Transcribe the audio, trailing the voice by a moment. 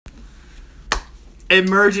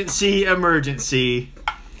Emergency.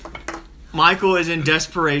 Michael is in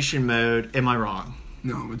desperation mode. Am I wrong?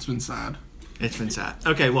 No, it's been sad. It's been sad.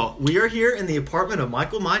 Okay, well, we are here in the apartment of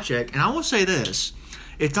Michael Mychek, and I will say this.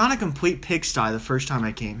 It's not a complete pigsty the first time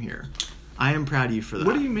I came here. I am proud of you for that.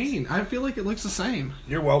 What do you mean? I feel like it looks the same.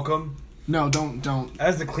 You're welcome. No, don't.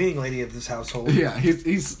 As the cleaning lady of this household. Yeah,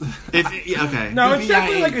 he's Okay. No, it's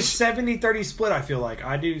definitely like a 70-30 split, I feel like.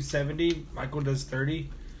 I do 70, Michael does 30.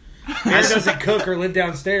 Aaron doesn't cook or live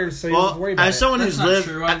downstairs, so you don't have to worry about as someone That's who's not lived,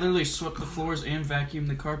 true. I literally swept the floors and vacuumed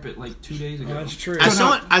the carpet like 2 days ago. Oh, that's true. as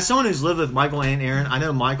someone who's lived with Michael and Aaron, I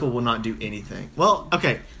know Michael will not do anything. Well,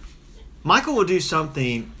 okay, Michael will do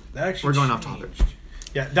something. We're going off topic.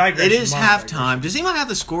 Yeah, digression. It is halftime. Does anyone have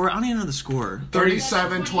the score? I don't even know the score.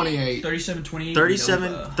 37-28. 37-28.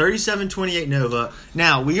 37-28 Nova.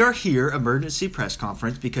 Now, we are here, emergency press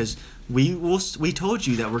conference, because we told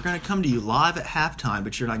you that we're going to come to you live at halftime,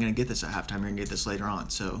 but you're not going to get this at halftime. You're going to get this later on.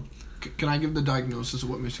 So, Can I give the diagnosis of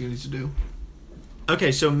what Michigan needs to do?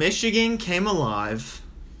 okay, so Michigan came alive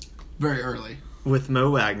Very early. with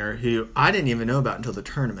Mo Wagner, who I didn't even know about until the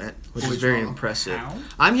tournament, which is very wrong. impressive. How?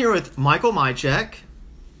 I'm here with Michael Mychek.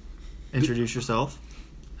 Introduce yourself.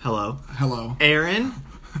 Hello. Hello. Aaron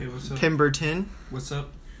Hey, what's up? Pemberton What's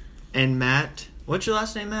up? and Matt. What's your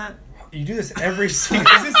last name, Matt? You do this every season.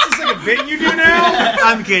 Is this just like a bit you do now?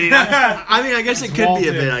 I'm kidding. I mean, I guess it could be a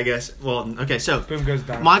Walton. bit, I guess. Well, okay, so Boom goes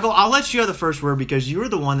down. Michael, I'll let you have the first word because you were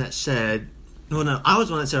the one that said, well, no, I was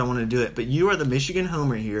the one that said I wanted to do it, but you are the Michigan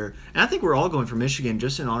homer here, and I think we're all going for Michigan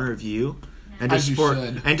just in honor of you, and to As you support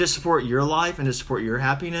should. and to support your life and to support your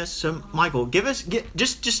happiness. So, Michael,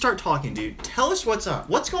 just start talking, dude. Tell us what's up.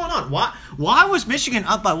 What's going on? Why was Michigan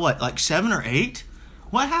up by what, like 7 or 8?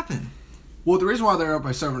 What happened? Well, the reason why they're up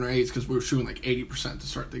by 7 or 8 is because we were shooting like 80% to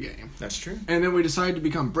start the game. That's true. And then we decided to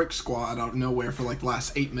become Brick Squad out of nowhere for like the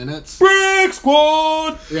last 8 minutes. Brick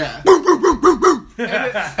Squad! Yeah.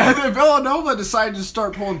 and then Villanova decided to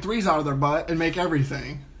start pulling threes out of their butt and make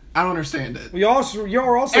everything. I don't understand it. Y'all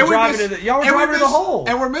were also driving to the hole.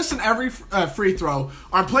 And we're missing every free throw.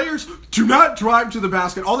 Our players do not drive to the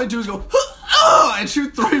basket. All they do is go, and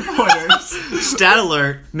shoot 3-pointers. Stat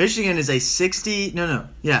alert: Michigan is a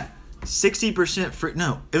 60% free.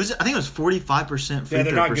 No, I think it was 45% free Yeah,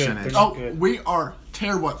 they're throw not good. percentage. They're Oh, good. we are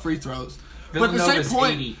terrible at free throws. But at the Villanova's same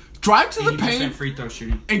point, 80. drive to the 80% paint free throw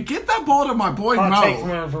shooting. and get that ball to my boy Hot take from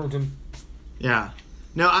Mo. Aaron Pemberton. Yeah,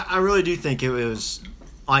 no, I really do think it was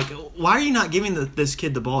like, why are you not giving this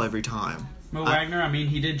kid the ball every time? Mo Wagner, I mean,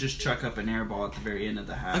 he did just chuck up an air ball at the very end of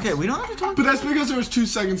the half. Okay, we don't have to talk. But that's because there was 2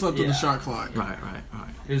 seconds left on the Yeah. shot clock. Right.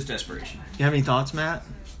 It was desperation. You have any thoughts, Matt?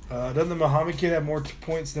 Doesn't the Muhammad kid have more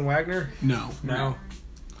points than Wagner? No. No.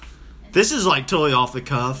 This is like totally off the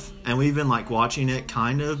cuff, and we've been like watching it,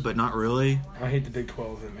 kind of, but not really. I hate the Big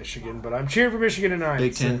 12 in Michigan, but I'm cheering for Michigan tonight.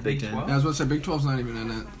 Big so- 10, Big 10. 12? Yeah, I was about to say, Big 12's not even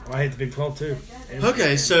in it. I hate the Big 12 too.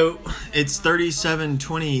 Okay, so it's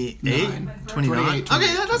 37-28? 9. 29? 28,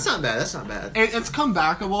 Okay, that's not bad. That's not bad. It's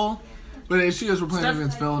comebackable, but it's because we're playing Steph-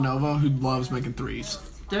 against Villanova, who loves making threes.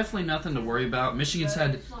 Definitely nothing to worry about. Michigan's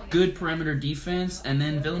had good perimeter defense, and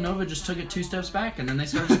then Villanova just took it 2 steps back, and then they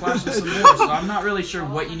started splashing some more. So I'm not really sure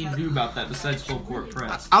what you need to do about that besides full court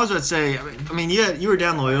press. I was about to say, I mean, you were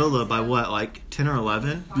down Loyola by what, like 10 or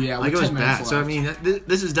 11? Yeah, like it with was 10 minutes bad. So I left. mean,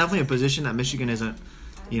 this is definitely a position that Michigan isn't,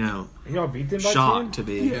 Y'all beat them by 10? shocked to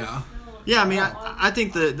be. Yeah. Yeah, I mean, I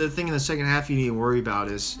think the thing in the second half you need to worry about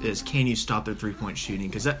is can you stop their 3-point shooting?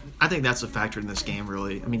 Because I think that's a factor in this game,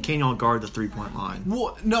 really. I mean, can y'all guard the 3-point line?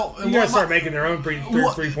 Well, no. You gotta start making their own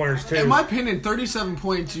three-pointers too. In my opinion, 37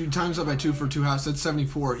 points, you times that by 2 for 2 halves, that's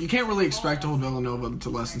 74. You can't really expect to hold Villanova to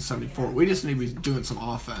less than 74. We just need to be doing some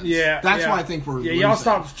offense. Yeah, That's yeah. why I think we're Yeah, y'all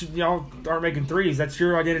losing. y'all aren't making threes. That's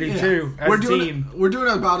your identity Yeah. too. As we're a doing team. We're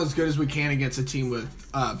doing about as good as we can against a team with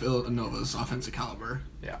Villanova's offensive caliber.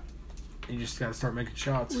 Yeah. You just gotta start making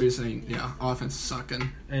shots. We're saying, yeah, offense is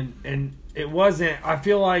sucking. And it wasn't. I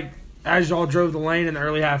feel like as y'all drove the lane in the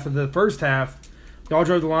early half of the first half, y'all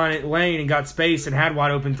drove the lane and got space and had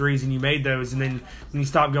wide open threes, and you made those. And then when you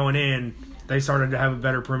stopped going in, they started to have a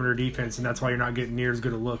better perimeter defense, and that's why you're not getting near as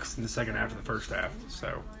good of looks in the second half of the first half.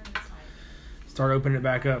 So start opening it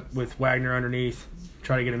back up with Wagner underneath.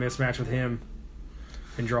 Try to get a mismatch with him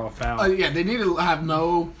and draw a foul. Yeah, they need to have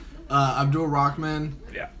Mo, Abdul Rahman,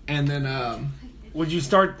 Yeah. and then Would you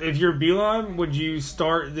start, if you're Beeline, would you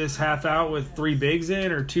start this half out with 3 bigs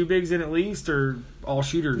in or 2 bigs in at least, or all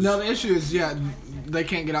shooters? no, the issue is, they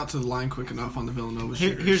can't get out to the line quick enough on the Villanova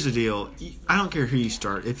shooters. Here's the deal. I don't care who you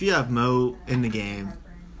start. If you have Mo in the game,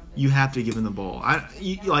 you have to give him the ball.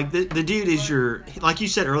 The dude is your, like you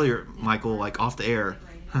said earlier, Michael, like off the air.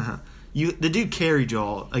 the dude carried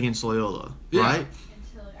y'all against Loyola, Yeah. right?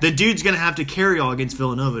 The dude's going to have to carry y'all against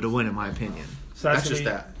Villanova to win, in my opinion. So That's just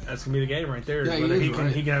that. That's gonna be the game right there. Yeah, whether he he is can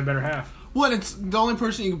right. he can have a better half. Well, it's the only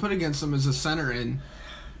person you can put against him is a center, and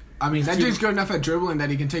I mean that dude's good enough at dribbling that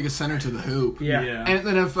he can take a center to the hoop. Yeah. And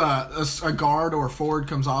then if a guard or a forward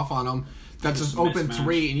comes off on him, that's Just an open mismatch.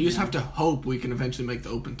 three, and you just have to hope we can eventually make the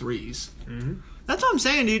open threes. That's what I'm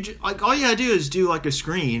saying, dude. Like, all you gotta do is do like a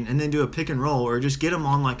screen and then do a pick and roll, or just get him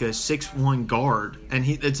on like a 6-1 guard, and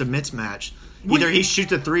it's a mismatch. Either he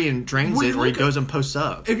shoots a three and drains When it, you or he look goes and posts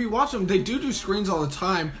up. If you watch them, they do screens all the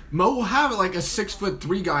time. Mo will have like a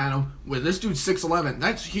 6'3" guy on him. With this dude's 6'11",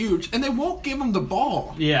 that's huge, and they won't give him the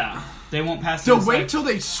ball. Yeah, they won't pass. They'll it. It's wait like- till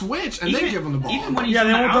they switch and even, then give him the ball. Even when he's Yeah, on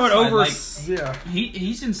they the won't throw it outside, over. like,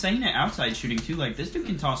 he's insane at outside shooting too. Like, this dude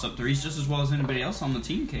can toss up threes just as well as anybody else on the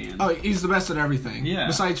team can. Oh, he's the best at everything. Yeah.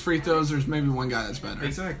 Besides free throws, there's maybe one guy that's better.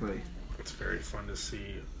 Exactly. It's very fun to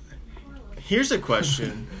see. Here's a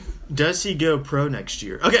question: does he go pro next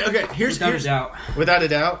year? Okay. Here's Without a doubt. Without a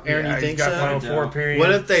doubt, Aaron, Yeah, you think he's got so? Final Four No. period.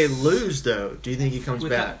 What if they lose though? Do you think he comes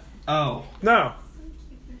Without- back? Oh, No,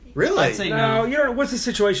 Really? I'd say no. no. You know what's the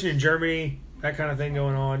situation in Germany? That kind of thing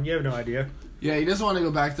going on. You have no idea. Yeah, he doesn't want to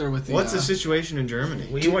go back there with the. What's the situation in Germany?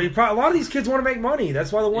 Well, a lot of these kids want to make money.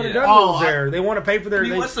 That's why they want to Yeah. go Oh, there. They want to pay for their. I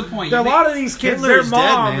mean, what's the point? A You lot of these kids, Hitler's their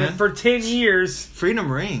mom, dead, man. for 10 years.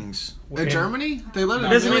 Freedom rings. in Germany? They live in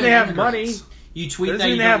Doesn't mean they have immigrants. money. You tweet Doesn't that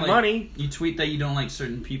mean you they don't have like, money. You tweet that you don't like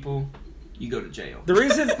certain people, you go to jail. The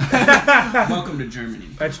reason Welcome to Germany.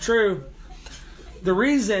 that's true. The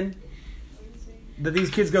reason that these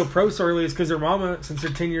kids go pro so early is because their mama, since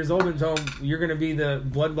they're 10 years old, and told them you're going to be the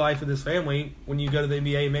blood life of this family when you go to the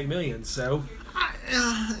NBA and make millions. So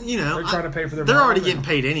You know, they're trying to pay for their. they're mom already and- getting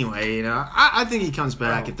paid anyway. You know, I think he comes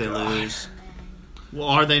back if they lose. Well,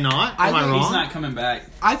 are they not? I Am I think wrong? He's not coming back.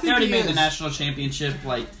 I think they already he made the is. national championship.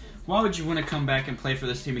 Like, why would you want to come back and play for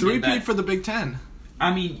this team again? Three-peat for the Big Ten.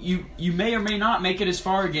 I mean, you may or may not make it as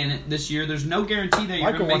far again this year. There's no guarantee that you're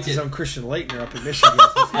Michael going to wants make his it. own Christian Leitner up in Michigan.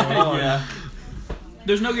 What's going on? Yeah.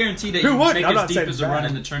 There's no guarantee that Who you wouldn't? make I'm as not deep saying as it's a run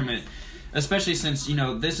bad. in the tournament. Especially since,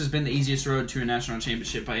 this has been the easiest road to a national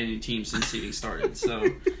championship by any team since seeding started. So,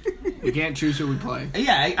 We can't choose who we play.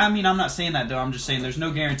 yeah, I mean, I'm not saying that, though. I'm just saying there's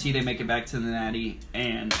no guarantee they make it back to the Natty.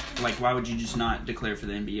 And, why would you just not declare for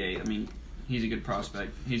the NBA? I mean, he's a good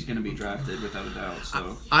prospect. He's going to be drafted without a doubt.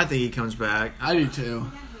 So, I think he comes back. I do too.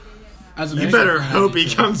 As a You Michigan better fan, I hope do he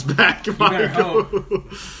too. comes back, better Michael.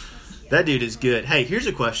 That dude is good. Hey, here's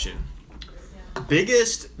a question.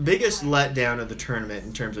 Biggest letdown of the tournament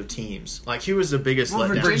in terms of teams. Like, who was the biggest Well,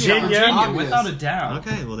 letdown? Virginia. Virginia, Obvious. without a doubt.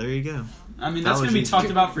 Okay, well, there you go. I mean, That that's was going to be easy. talked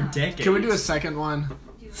about for decades. Can we do a second one?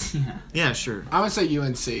 Yeah, sure. I would say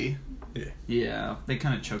UNC. Yeah, they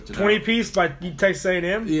kind of choked it 20 out. piece by Texas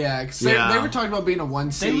A&M. Yeah, 'cause Yeah. They were talking about being a one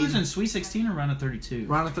They seed. lose in Sweet 16 or round of 32?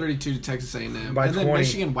 Round of 32 to Texas A&M. By and then 20.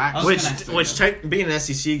 Michigan whacked. I was Which, gonna being an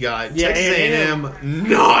SEC guy, Yeah, Texas A&M,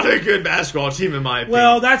 not a good basketball team in my opinion.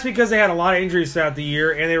 Well, that's because they had a lot of injuries throughout the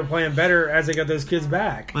year, and they were playing better as they got those kids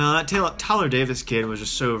back. Well, that Tyler Davis kid was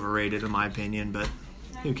just so overrated in my opinion, but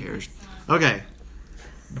who cares? Okay.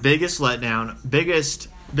 Biggest letdown, biggest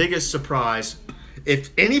surprise.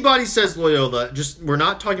 If anybody says Loyola, we're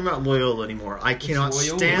not talking about Loyola anymore. I cannot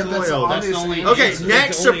Loyola. stand That's Loyola. That's the obviously- only Okay, answer.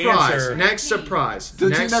 next the only surprise. answer. Next surprise. The team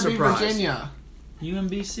Next that beat surprise. Virginia.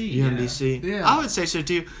 UMBC. Yeah. UMBC. Yeah. I would say so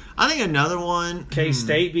too. I think another one.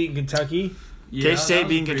 K-State beating Kentucky. Yeah, K-State that was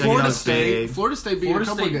beating pretty Kentucky. Florida was State. big. Florida State beat Florida a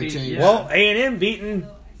couple State of good beat- teams. yeah. Well, A&M beating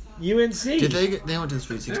UNC. Did they went to the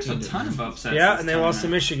Sweet 16? There's a didn't ton they? of upsets. Yeah, this and they lost to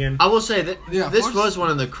tournament. Michigan. I will say that Yeah, this Florida- was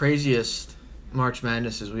one of the craziest March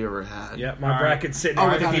Madnesses we ever had. Yeah, my All right. bracket's sitting Oh,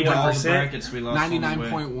 at without a doubt. All the 51%. brackets we lost along the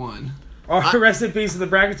way. 99.1. Our rest in peace of the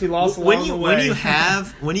brackets we lost along the way.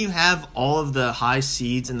 When you have all of the high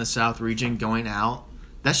seeds in the South region going out,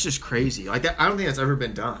 that's just crazy. Like that, I don't think that's ever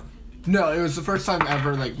been done. No, it was the first time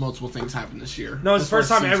ever multiple things happened this year. No, it's the first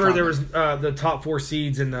time seeds ever there coming. was the top 4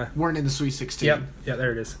 seeds in the... Weren't in the Sweet 16. Yep, yeah,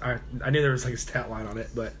 there it is. I knew there was like a stat line on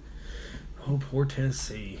it, but... Oh, poor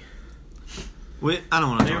Tennessee. I don't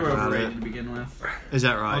want to They talk were about overrated it. to begin with. Is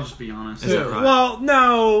that I'll right? just be honest. Is that right? Well,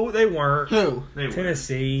 no, they weren't. Who? They were.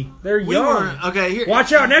 Tennessee. They're We young. weren't. Okay, here.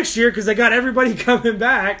 Watch out next year because they got everybody coming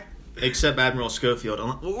back. Except Admiral Schofield.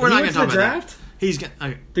 We're He not going went to to talk the about draft? that. He's going.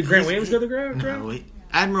 Okay. Did Grant Williams go to the draft? No,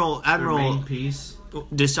 Admiral Remain peace.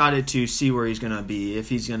 decided to see where he's going to be. If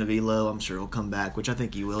he's going to be low, I'm sure he'll come back, which I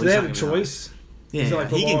think he will. Do He's they have not a gonna be choice? high. Yeah, Is it like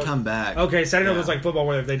he can football? come back. Okay, so I didn't know if it Yeah. was like football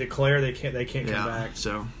where if they declare they can't come Yeah. back.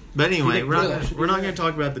 So, but anyway, think we're really not should we're do not that? going to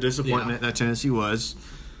talk about the disappointment that Tennessee was.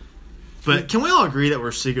 But can we all agree that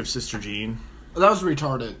we're sick of Sister Jean? That was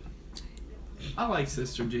retarded. I like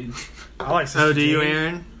Sister Jean. I like Sister Oh, do you, Jean.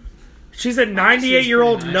 Aaron? She's a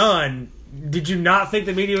 98-year-old pretty nice. nun. Did you not think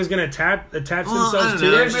the media was going to attach Well, I themselves don't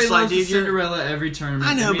to know. it? It's Everybody just like, loves dude, the Cinderella every tournament.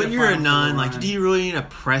 I know, They made but you're a Final nun. Four Like, run. do you really need a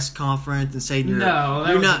press conference and say you're No, that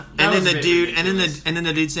you're was- not? that And then was the a bit dude, ridiculous. and then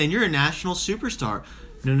the dude saying you're a national superstar.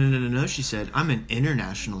 No. She said I'm an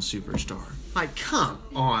international superstar. Like, come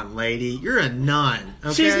on, lady, you're a nun.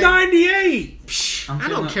 Okay? She's 98. I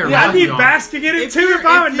don't care. Yeah, I'd how be you are. basking in it If too you're- if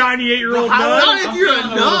I'm a if you- 98-year-old the highlight- nun. Not if I'm you're a feeling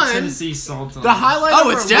little nun. Tennessee salt on The this. highlight. Oh,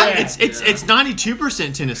 of it's her dead. win- It's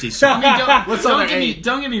 92% Tennessee salt. I mean, What's on don't the get me eight?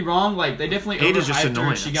 don't get me wrong. Like they definitely Eight is just overhyped her. annoying.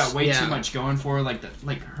 And she got way Yeah. too much going for her. Like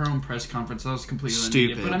her own press conference. That was completely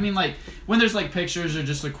Stupid. unneeded. But I mean, like when there's like pictures or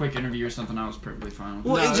just a quick interview or something, I was perfectly fine with.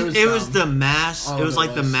 Well, No, it was dumb. the mass. All It was of it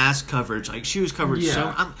like the was. mass coverage. Like she was covered Yeah.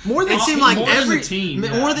 so More than it seemed team- like more than every the team, more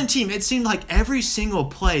yeah. than team. It seemed like every single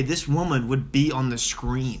play, this woman would be on the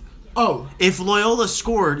screen. Oh, If Loyola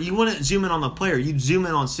scored, you wouldn't zoom in on the player. You'd zoom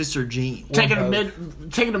in on Sister Jean. taking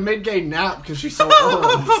a mid-game nap because she's so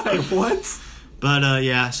old. It's like, what? But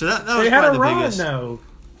yeah, so that was They had a probably the run, biggest. though.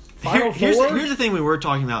 Final Here's Four? the thing we were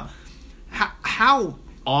talking about. How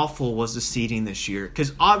awful was the seeding this year?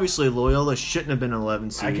 Because obviously Loyola shouldn't have been an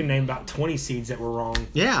 11 seed. I can name about 20 seeds that were wrong.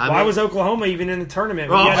 Yeah, I Why mean- was Oklahoma even in the tournament?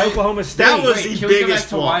 Well, We had Oklahoma State. that was Wait, the can we go back biggest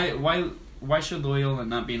to flaw. why should Loyola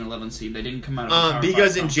not be an 11 seed? They didn't come out of a Power 5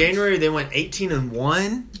 Because in conference. January they went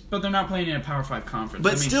 18-1, But they're not playing in a Power 5 conference. but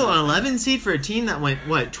That means still nothing. an 11 seed for a team that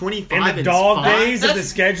went 25 in the and dog 5? days of the That's-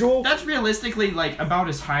 schedule. That's realistically like about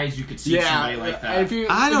as high as you could see somebody like that. If you,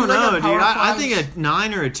 I if don't you look know, at dude. Power I Fives- think a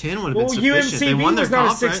 9 or a 10 would have Well, been sufficient. They UMCB won their was not a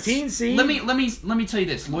conference. 16 seed. Let me tell you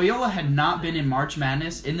this: Loyola had not been in March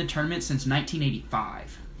Madness in the tournament since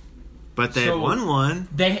 1985. But they had won one.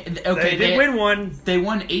 They They did win one. They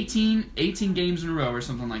won 18 games in a row or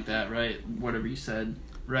something like that, right? Whatever you said,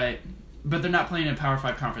 right? But they're not playing in a Power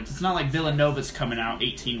 5 conference. It's not like Villanova's coming out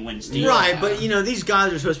 18 wins deep. Right, but these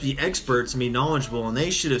guys are supposed to be experts and be knowledgeable, and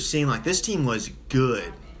they should have seen like this team was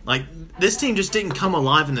good. Like this team just didn't come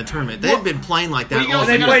alive in the tournament. They've been playing like that Well, you all guys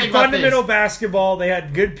They gotta season. played think about fundamental this. basketball. They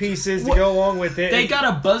had good pieces to go along with it. They got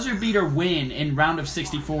a buzzer beater win in round of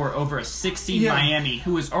 64 over a 6-seed Yeah. Miami,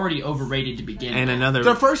 who was already overrated to begin And with. another.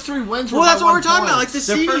 Their first three wins were Well, by that's what 1 we're talking point. about. Like the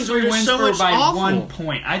Their seedings first were three just wins so were much by awful. 1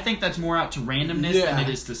 point. I think that's more out to randomness than it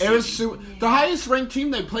is to It seeding. was the highest ranked team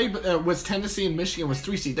they played was Tennessee, and Michigan was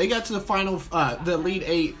 3 seed. They got to the final, the Elite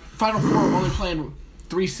 8, Final 4, only playing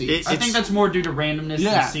 3 seeds. I think that's more due to randomness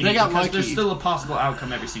Yeah, than seeding they got because lucky. there's still a possible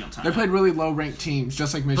outcome every single time. They played really low ranked teams,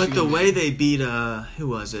 just like Michigan. But the did. way they beat who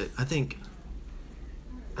was it? I think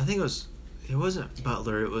it wasn't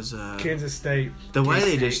Butler. It was Kansas State. the way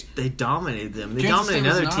they Kansas just they dominated them. They Kansas dominated State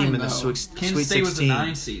was another team 9, in the though. Sweet Kansas State was a 16.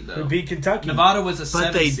 9 seed Who though. beat Kentucky. Nevada was a But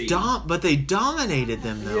 7 they seed. dominated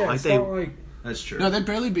them though. Yeah, like it's they. not like That's true. No, they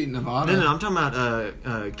barely beat Nevada. No, I'm talking about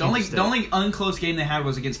The only unclose game they had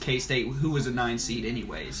was against K-State, who was a 9 seed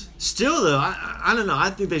anyways. Still though, I don't know. I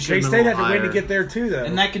think they should. K-State had to win to get there too, though.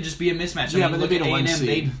 And that could just be a mismatch. Yeah, I mean, but they look beat at a 1 A&M.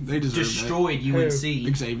 seed. They They deserved it. destroyed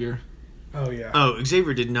UNC. Xavier. oh yeah. Oh,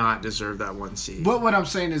 Xavier did not deserve that 1 seed. But what I'm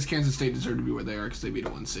saying is Kansas State deserved to be where they are because they beat a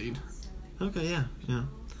 1 seed. Okay, yeah.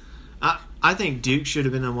 I think Duke should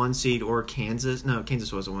have been a 1 seed or Kansas. No,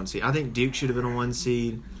 Kansas was a 1 seed. I think Duke should have been a 1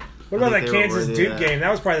 seed. What about I that think they were Kansas worthy of Duke that. game?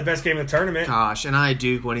 That was probably the best game of the tournament. Gosh, and I had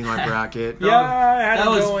Duke winning my bracket. Yeah, I had That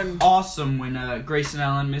him was going. awesome when Grayson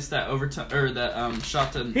Allen missed that overtime or the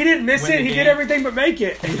shot to. He didn't miss win it. the He game. did everything but make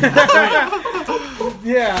it.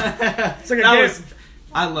 Yeah. It's like a That damn- was.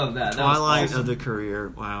 I love that. That was Twilight awesome. of the career.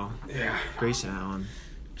 Wow. Yeah. Grayson Allen.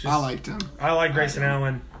 I liked him. I like Grayson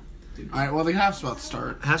Allen. All right, well, the half's about to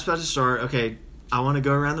start. Half's about to start. Okay, I want to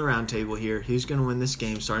go around the round table here. Who's going to win this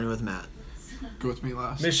game, starting with Matt? Go with me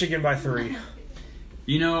last. Michigan by 3.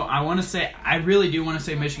 You know, I really do want to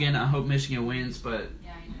say Michigan. I hope Michigan wins, but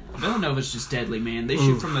Villanova's just deadly, man. They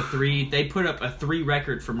shoot from the 3. They put up a 3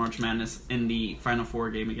 record for March Madness in the Final Four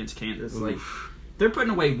game against Kansas. Like, they're putting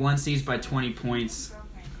away 1 seeds by 20 points.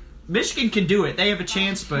 Michigan can do it. They have a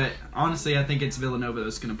chance, but honestly, I think it's Villanova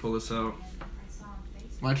that's going to pull us out.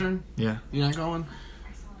 My turn? Yeah. You not going?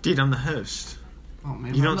 Dude, I'm the host. Oh,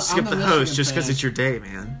 man. You I'm don't skip I'm the host Michigan just because fan. it's your day,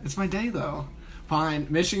 man. It's my day, though. Fine.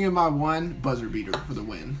 Michigan by 1, buzzer beater for the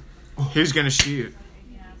win. Who's going to shoot?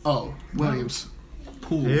 Oh, Williams.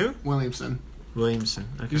 Pool. Who? Williamson. Williamson.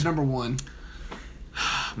 Okay. He's number 1.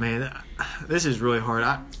 Man, this is really hard.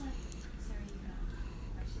 I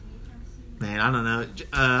don't know.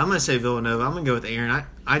 I'm going to say Villanova. I'm going to go with Aaron.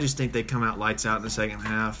 I just think they come out lights out in the second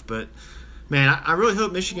half. But, man, I really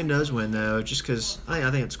hope Michigan does win, though, just because I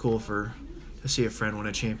think it's cool to see a friend win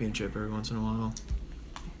a championship every once in a while.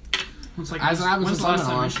 It's like, As it happens when's in the last time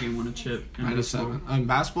Illinois. Michigan won a chip? in 97.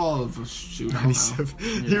 Basketball, shoot, I don't know.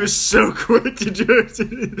 He was so quick to do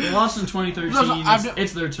it. They lost in 2013.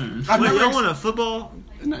 It's their turn. I've Wait, never y'all won a football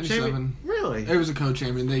 97. champion? Really? It was a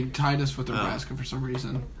co-champion. They tied us with Nebraska for some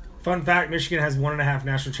reason. Fun fact: Michigan has 1.5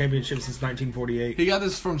 national championships since 1948. He got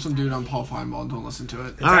this from some dude on Paul Feinbaum. Don't listen to it.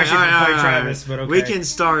 It's actually from Clay Travis, but okay. We can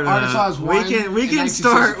start. Arkansas has won we in can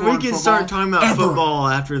start. 1964 We in can start football. talking about football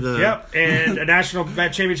after the. Yep, and a national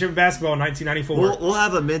championship in basketball in 1994. We'll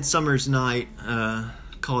have a Midsummer's Night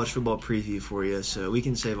college football preview for you, so we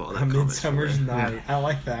can save all that. A comments for Midsummer's you. Night. Yeah. I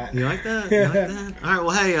like that. You like that? You like that? All right.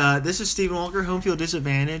 Well, hey, this is Stephen Walker, Home Field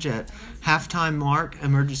Disadvantage at halftime mark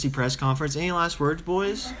emergency press conference. Any last words,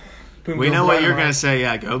 boys? Boom We goes know what you're Dynamite. gonna say.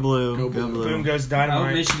 Yeah, go blue. Go blue. Boom goes I hope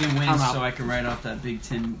Dynamite. Michigan wins I'm out. so I can write off that Big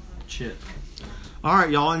Ten chip. All right,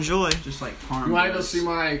 y'all enjoy. Just like Parm. You want to go does. see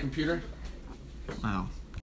my computer? Wow.